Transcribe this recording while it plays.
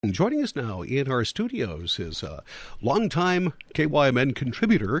Joining us now in our studios is longtime KYMN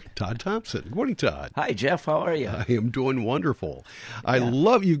contributor, Todd Thompson. Good morning, Todd. Hi, Jeff. How are you? I am doing wonderful. I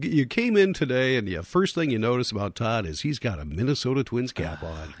love you. You came in today, and the first thing you notice about Todd is he's got a Minnesota Twins cap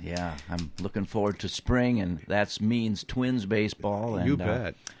on. Yeah, I'm looking forward to spring, and that means Twins baseball. And, you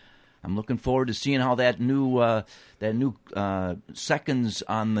bet. I'm looking forward to seeing how that new seconds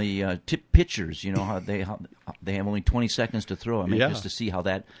on the tip pitchers. You know how they have only 20 seconds to throw. I'm anxious to see how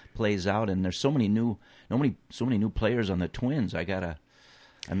that plays out. And there's so many new players on the Twins.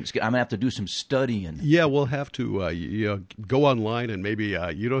 I'm gonna have to do some studying. Yeah, we'll have to go online, and maybe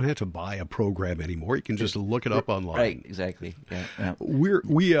you don't have to buy a program anymore. You can just look it up online. Right, exactly. Yeah.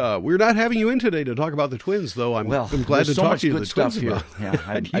 We're not having you in today to talk about the Twins, though. I'm glad to so talk much to you. Good the stuff Twins here. about.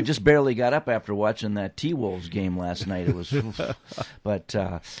 Yeah, I just barely got up after watching that T-Wolves game last night. It was, but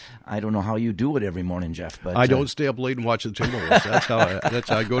I don't know how you do it every morning, Jeff. But I don't stay up late and watch the Timberwolves. That's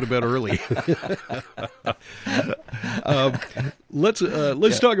how I go to bed early.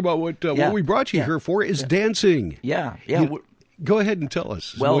 Let's talk about what we brought you here for is dancing. Yeah. Go ahead and tell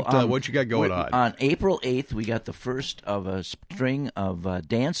us what you got going on. On April 8th, we got the first of a string of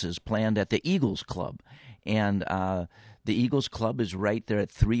dances planned at the Eagles Club. And the Eagles Club is right there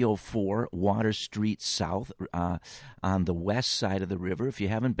at 304 Water Street South on the west side of the river. If you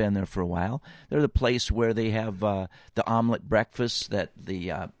haven't been there for a while, they're the place where they have the omelet breakfasts that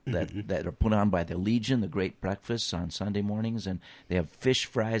are put on by the Legion, the great breakfasts on Sunday mornings, and they have fish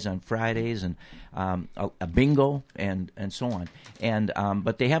fries on Fridays and a bingo and so on. And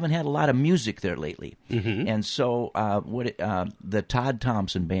but they haven't had a lot of music there lately. And so the Todd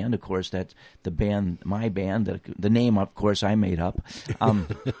Thompson Band, of course, that's the band, my band, the name, of course, I made up.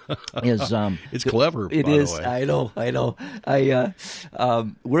 Is it's clever. It by is. The way. I know.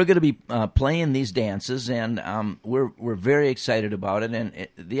 We're going to be playing these dances, and we're very excited about it. And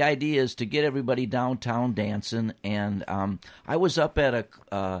the idea is to get everybody downtown dancing. And I was up at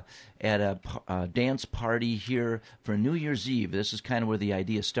a dance party here for New Year's Eve. This is kind of where the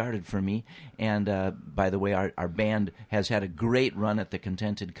idea started for me. And by the way, our band has had a great run at the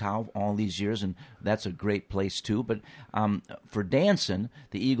Contented Cow all these years, and that's a great place too. But for dancing,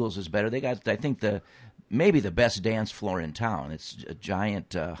 the Eagles is better. They got, I think, maybe the best dance floor in town. It's a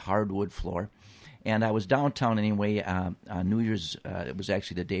giant hardwood floor. And I was downtown anyway on New Year's. It was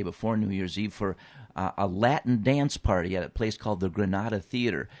actually the day before New Year's Eve for a Latin dance party at a place called the Granada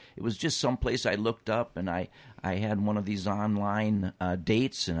Theater. It was just some place I looked up, and I had one of these online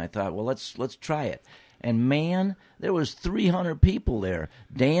dates, and I thought, well, let's try it. And man, there was 300 people there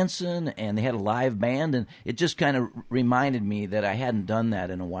dancing, and they had a live band, and it just kind of reminded me that I hadn't done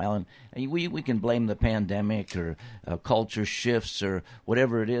that in a while. And we can blame the pandemic or culture shifts or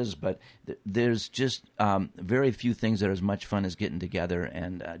whatever it is, but there's just very few things that are as much fun as getting together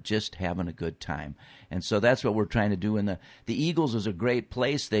and just having a good time. And so that's what we're trying to do. And the Eagles is a great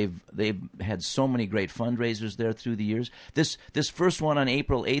place. They've had so many great fundraisers there through the years. This first one on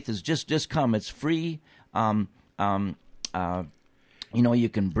April 8th is just come. It's free. You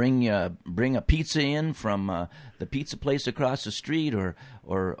can bring a pizza in from the pizza place across the street, or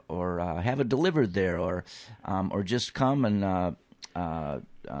have it delivered there, or just come and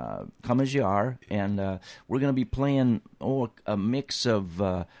come as you are. And we're going to be playing a mix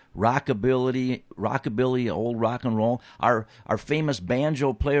of rockabilly, old rock and roll. Our famous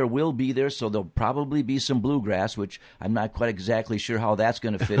banjo player will be there, so there'll probably be some bluegrass, which I'm not quite exactly sure how that's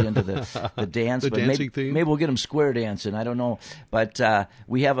going to fit into the dance. The but dancing theme? Maybe we'll get them square dancing. I don't know, but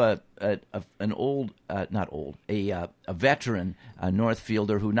we have a veteran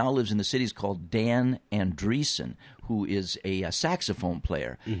Northfielder who now lives in the cities called Dan Andreessen, who is a saxophone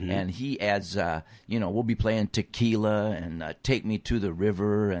player, and he adds. We'll be playing Tequila and Take Me to the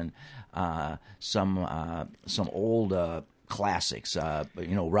River and some old classics.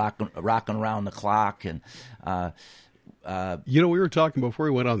 Rockin' Around the Clock and. We were talking before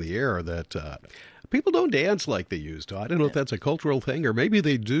we went on the air that. People don't dance like they used to. I don't know if that's a cultural thing, or maybe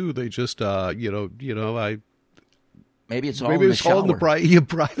they do. They just, Maybe it's all in the shower. All in the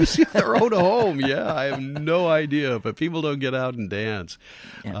privacy of their own home. Yeah, I have no idea. But people don't get out and dance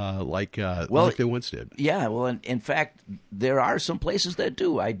like they once did. Yeah, well, in fact, there are some places that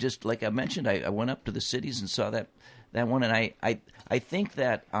do. Like I mentioned, I went up to the cities and saw that one, and I think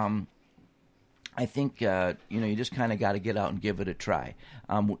that. You just kind of got to get out and give it a try.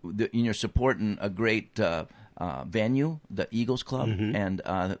 You're supporting a great venue, the Eagles Club, and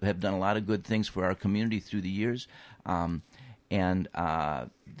have done a lot of good things for our community through the years, and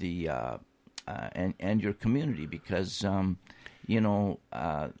your community, because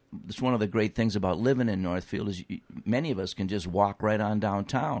it's one of the great things about living in Northfield is many of us can just walk right on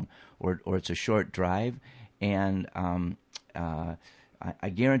downtown, or it's a short drive, and I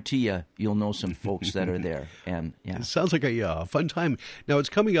guarantee you'll know some folks that are there. And yeah, it sounds like a fun time. Now it's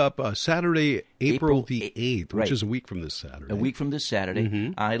coming up Saturday, April the 8th, which is a week from this Saturday. A week from this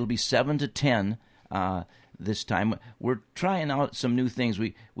Saturday. It'll be 7 to 10 this time. We're trying out some new things.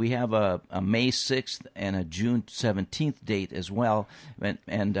 We have a May 6th and a June 17th date as well.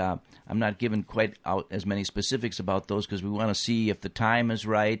 And I'm not giving quite out as many specifics about those because we want to see if the time is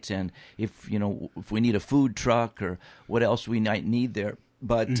right and if we need a food truck or what else we might need there.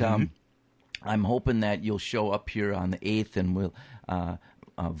 But I'm hoping that you'll show up here on the 8th and we'll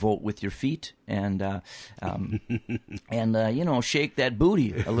vote with your feet and shake that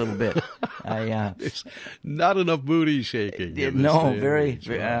booty a little bit. There's not enough booty shaking. No, very.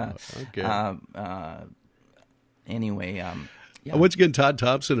 Okay. Anyway. Yeah. Once again, Todd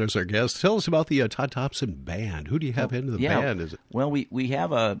Thompson is our guest. Tell us about the Todd Thompson Band. Who do you have into the band? Is it? Well, we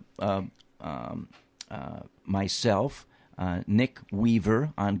have myself, Nick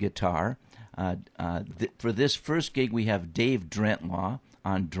Weaver on guitar. For this first gig, we have Dave Drentlaw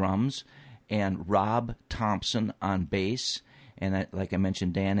on drums and Rob Thompson on bass, and like I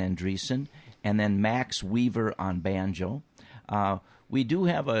mentioned, Dan Andreessen, and then Max Weaver on banjo. We do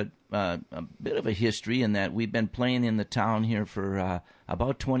have a bit of a history in that we've been playing in the town here for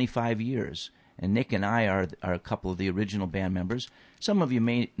about 25 years. And Nick and I are a couple of the original band members. Some of you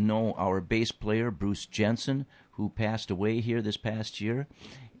may know our bass player, Bruce Jensen, who passed away here this past year.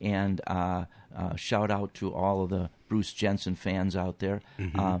 And shout out to all of the Bruce Jensen fans out there.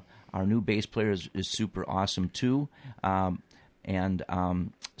 Our new bass player is super awesome, too.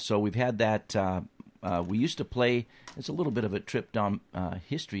 So we've had that... we used to play, it's a little bit of a trip down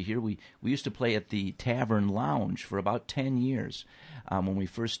history here. We used to play at the Tavern Lounge for about 10 years when we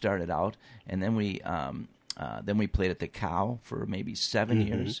first started out. And then we played at the Cow for maybe 7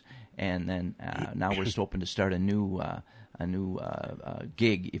 years. And then now we're hoping to start a new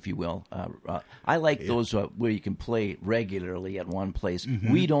gig, if you will. I like those where you can play regularly at one place.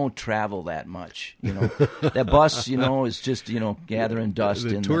 We don't travel that much. That bus, is just gathering dust.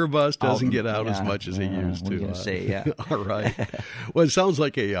 The tour bus doesn't get out as much as it used to. All right. Well, it sounds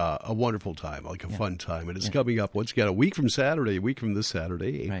like a wonderful time, like a fun time, and it's coming up once again a week from this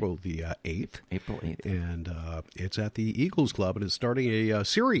Saturday, April the 8th. April 8th, and it's at the Eagles Club, and it's starting a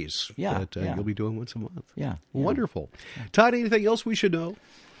series that you'll be doing once a month. Wonderful. Todd, anything else we should know?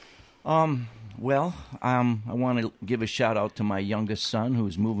 Well, I want to give a shout out to my youngest son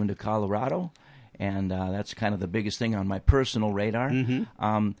who's moving to Colorado, and that's kind of the biggest thing on my personal radar.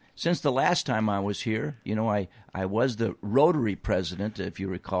 Since the last time I was here, I was the Rotary president, if you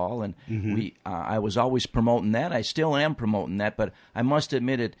recall, and I was always promoting that. I still am promoting that, but I must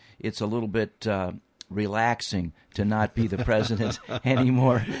admit it's a little bit relaxing to not be the president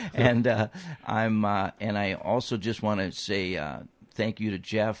anymore. And I also just want to say thank you to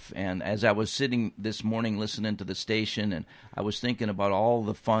Jeff. And as I was sitting this morning listening to the station, and I was thinking about all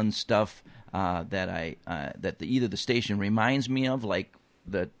the fun stuff that either the station reminds me of, like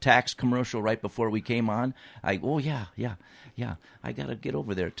the tax commercial right before we came on. I got to get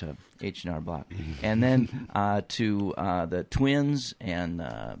over there to H&R Block, and then to the Twins and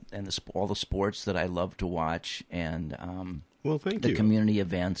all the sports that I love to watch, and thank the you. Community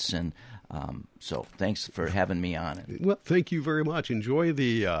events, and so thanks for having me on it. Well, thank you very much. Enjoy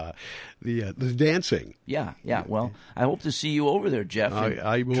the dancing. Yeah. Well, I hope to see you over there, Jeff.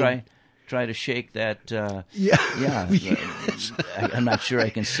 I will try to shake that. Yes. I'm not sure I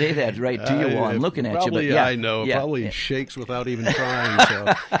can say that right to you while I'm looking at you. But I know. Probably shakes without even trying.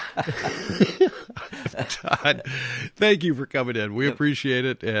 So. Todd, thank you for coming in. We appreciate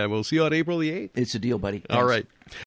it. And we'll see you on April the 8th. It's a deal, buddy. Thanks. All right.